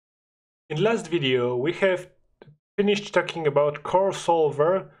In the last video, we have finished talking about core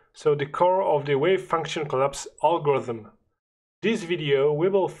solver, so the core of the wave function collapse algorithm. This video, we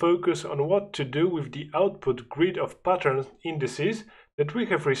will focus on what to do with the output grid of pattern indices that we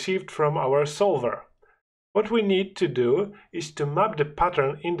have received from our solver. What we need to do is to map the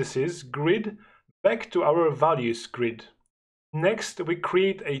pattern indices grid back to our values grid. Next, we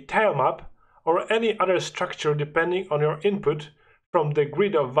create a tilemap or any other structure depending on your input from the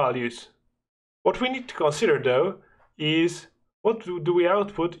grid of values. What we need to consider though is what do we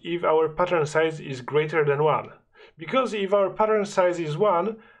output if our pattern size is greater than 1. Because if our pattern size is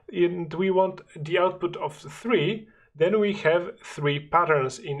 1 and we want the output of 3, then we have 3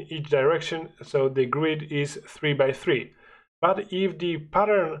 patterns in each direction, so the grid is 3 by 3. But if the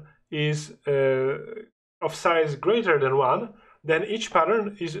pattern is of size greater than 1, then each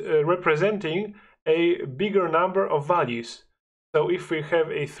pattern is representing a bigger number of values. So if we have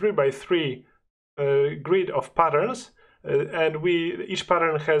a 3 by 3 grid of patterns and each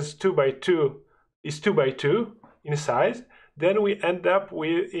pattern has 2 by 2 in size, then we end up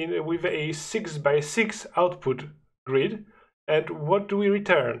with a 6 by 6 output grid. And what do we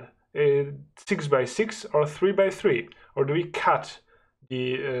return? 6 by 6 or 3 by 3? Or do we cut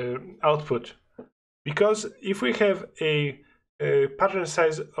the output? Because if we have a pattern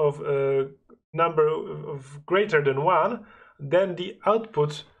size of number of greater than 1, then the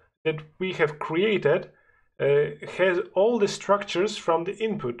output that we have created has all the structures from the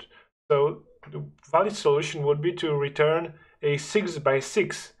input. So the valid solution would be to return a 6 by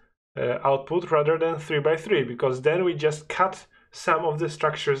 6 output rather than 3 by 3, because then we just cut some of the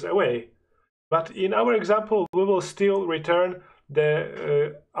structures away. But in our example, we will still return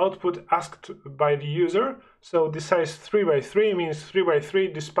the output asked by the user. So the size 3 by 3 means 3 by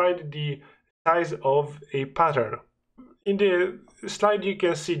 3 despite the size of a pattern. In the slide you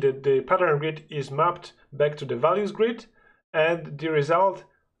can see that the pattern grid is mapped back to the values grid, and the result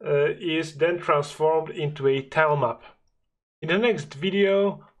is then transformed into a tilemap. In the next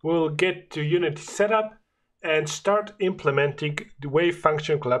video we'll get to Unity setup and start implementing the wave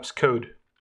function collapse code.